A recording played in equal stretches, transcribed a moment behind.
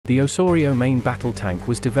The Osorio main battle tank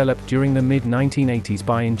was developed during the mid-1980s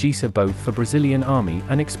by Engesa both for Brazilian army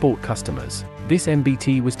and export customers. This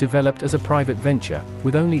MBT was developed as a private venture,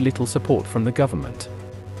 with only little support from the government.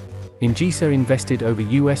 Engesa invested over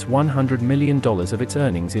US $100 million of its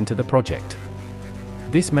earnings into the project.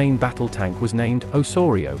 This main battle tank was named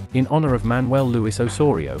Osorio, in honor of Manuel Luis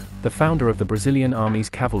Osório, the founder of the Brazilian Army's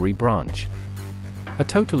cavalry branch. A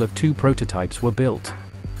total of 2 prototypes were built.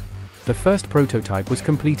 The first prototype was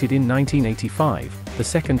completed in 1985, the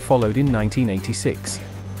second followed in 1986.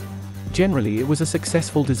 Generally it was a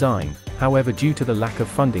successful design, however due to the lack of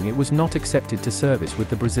funding it was not accepted to service with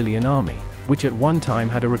the Brazilian Army, which at one time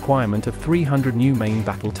had a requirement of 300 new main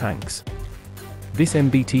battle tanks. This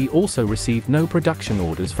MBT also received no production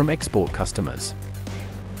orders from export customers.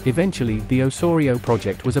 Eventually, the Osorio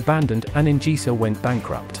project was abandoned and Engesa went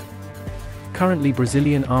bankrupt. Currently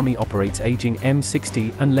Brazilian Army operates aging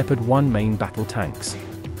M60 and Leopard 1 main battle tanks.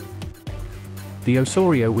 The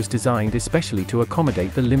Osorio was designed especially to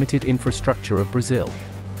accommodate the limited infrastructure of Brazil.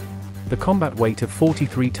 The combat weight of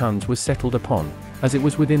 43 tons was settled upon, as it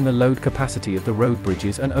was within the load capacity of the road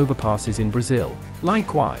bridges and overpasses in Brazil.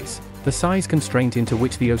 Likewise, the size constraint into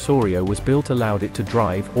which the Osorio was built allowed it to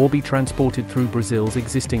drive or be transported through Brazil's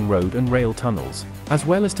existing road and rail tunnels, as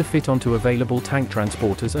well as to fit onto available tank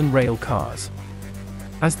transporters and rail cars.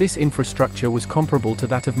 As this infrastructure was comparable to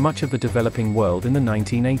that of much of the developing world in the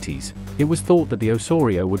 1980s, it was thought that the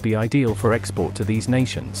Osorio would be ideal for export to these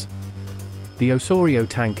nations. The Osorio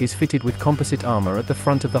tank is fitted with composite armor at the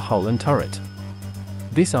front of the hull and turret.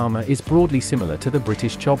 This armor is broadly similar to the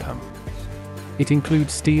British Chobham. It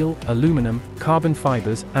includes steel, aluminum, carbon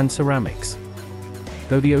fibers, and ceramics.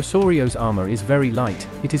 Though the Osorio's armor is very light,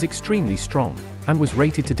 it is extremely strong, and was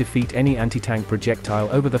rated to defeat any anti-tank projectile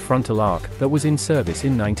over the frontal arc that was in service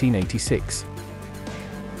in 1986.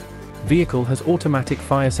 Vehicle has automatic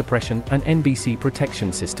fire suppression and NBC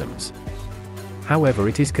protection systems. However,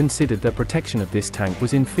 it is considered that protection of this tank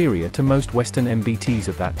was inferior to most Western MBTs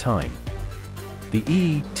of that time. The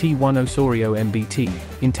EE-T1 Osorio MBT,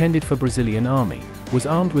 intended for Brazilian Army, was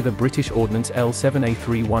armed with a British Ordnance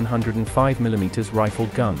L7A3 105mm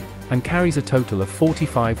rifled gun, and carries a total of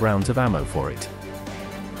 45 rounds of ammo for it.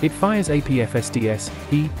 It fires APF-SDS,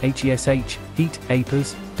 HESH, heat,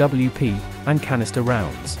 APAs, WP, and canister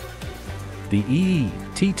rounds. The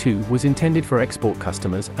EE-T2 was intended for export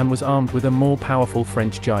customers and was armed with a more powerful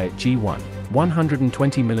French Giant G1,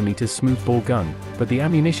 120mm smoothbore gun, but the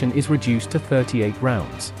ammunition is reduced to 38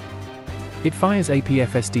 rounds. It fires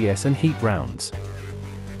APF-SDS and heat rounds.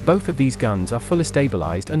 Both of these guns are fully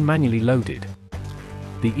stabilized and manually loaded.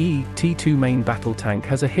 The EE-T2 main battle tank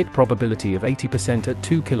has a hit probability of 80% at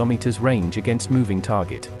 2 km range against moving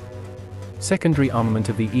target. Secondary armament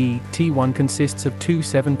of the EE-T1 consists of 2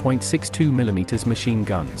 7.62mm machine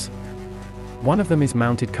guns. One of them is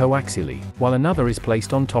mounted coaxially, while another is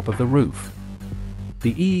placed on top of the roof.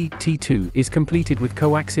 The EE-T2 is completed with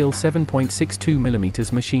coaxial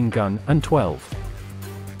 7.62mm machine gun and 12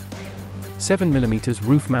 7mm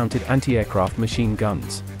roof-mounted anti-aircraft machine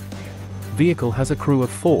guns. Vehicle has a crew of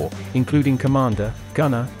 4, including commander,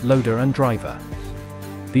 gunner, loader and driver.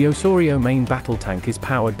 The Osorio main battle tank is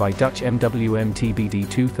powered by Dutch MWM TBD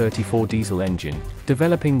 234 diesel engine,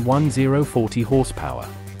 developing 1040 horsepower.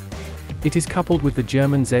 It is coupled with the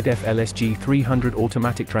German ZF LSG 300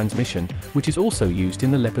 automatic transmission, which is also used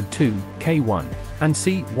in the Leopard 2, K1, and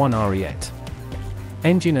C1 Ariete.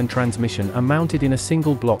 Engine and transmission are mounted in a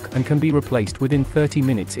single block and can be replaced within 30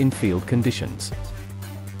 minutes in field conditions.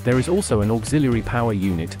 There is also an auxiliary power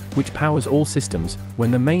unit, which powers all systems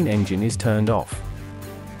when the main engine is turned off.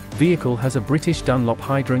 Vehicle has a British Dunlop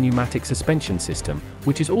hydro-pneumatic suspension system,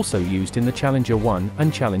 which is also used in the Challenger 1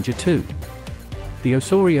 and Challenger 2. The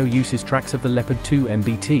Osorio uses tracks of the Leopard 2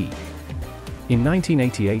 MBT. In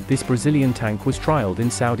 1988 this Brazilian tank was trialed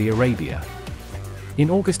in Saudi Arabia.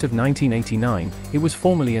 In August of 1989, it was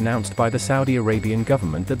formally announced by the Saudi Arabian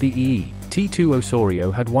government that the EE-T2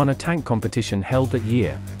 Osorio had won a tank competition held that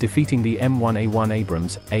year, defeating the M1A1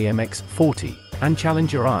 Abrams, AMX-40, and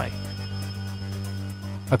Challenger I.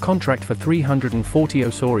 A contract for 340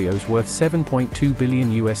 Osorios worth $7.2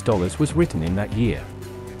 billion was written in that year.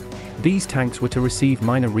 These tanks were to receive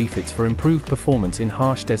minor refits for improved performance in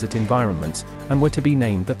harsh desert environments, and were to be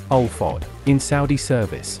named the Ulfod in Saudi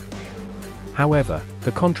service. However,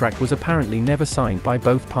 the contract was apparently never signed by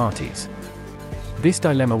both parties. This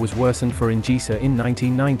dilemma was worsened for Engesa in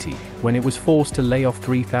 1990, when it was forced to lay off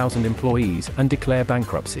 3,000 employees and declare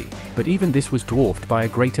bankruptcy, but even this was dwarfed by a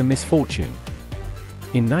greater misfortune.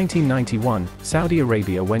 In 1991, Saudi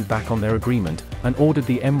Arabia went back on their agreement, and ordered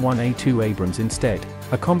the M1A2 Abrams instead,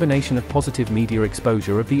 A combination of positive media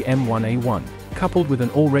exposure of the M1A1, coupled with an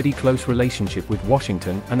already close relationship with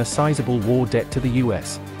Washington and a sizable war debt to the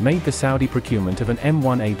US, made the Saudi procurement of an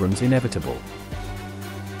M1 Abrams inevitable.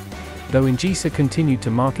 Though Engesa continued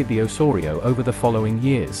to market the Osorio over the following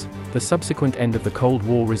years, the subsequent end of the Cold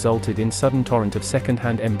War resulted in sudden torrent of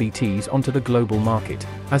second-hand MBTs onto the global market,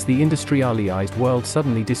 as the industrialized world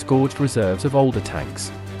suddenly disgorged reserves of older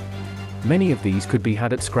tanks. Many of these could be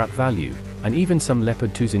had at scrap value, and even some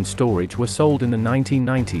Leopard 2s in storage were sold in the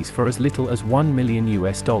 1990s for as little as $1 million.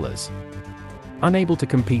 Unable to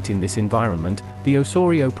compete in this environment, the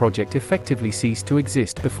Osorio project effectively ceased to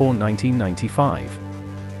exist before 1995.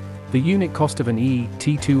 The unit cost of an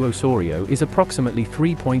ET2 Osorio is approximately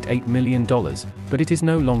 $3.8 million, but it is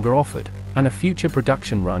no longer offered, and a future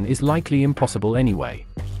production run is likely impossible anyway.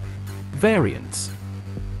 Variants.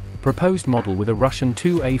 Proposed model with a Russian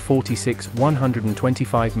 2A46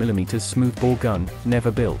 125mm smoothbore gun,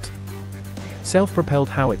 never built. Self-propelled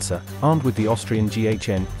howitzer, armed with the Austrian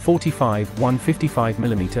GHN 45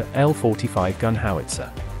 155mm L45 gun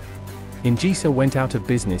howitzer. Engesa went out of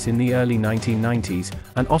business in the early 1990s,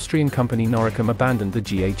 and Austrian company Noricum abandoned the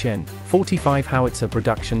GHN 45 howitzer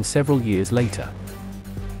production several years later.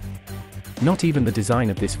 Not even the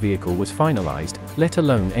design of this vehicle was finalized, let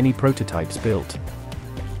alone any prototypes built.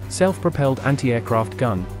 Self-propelled anti-aircraft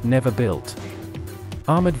gun, never built.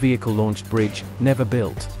 Armored vehicle launched bridge, never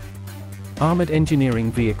built. Armored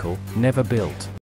engineering vehicle, never built.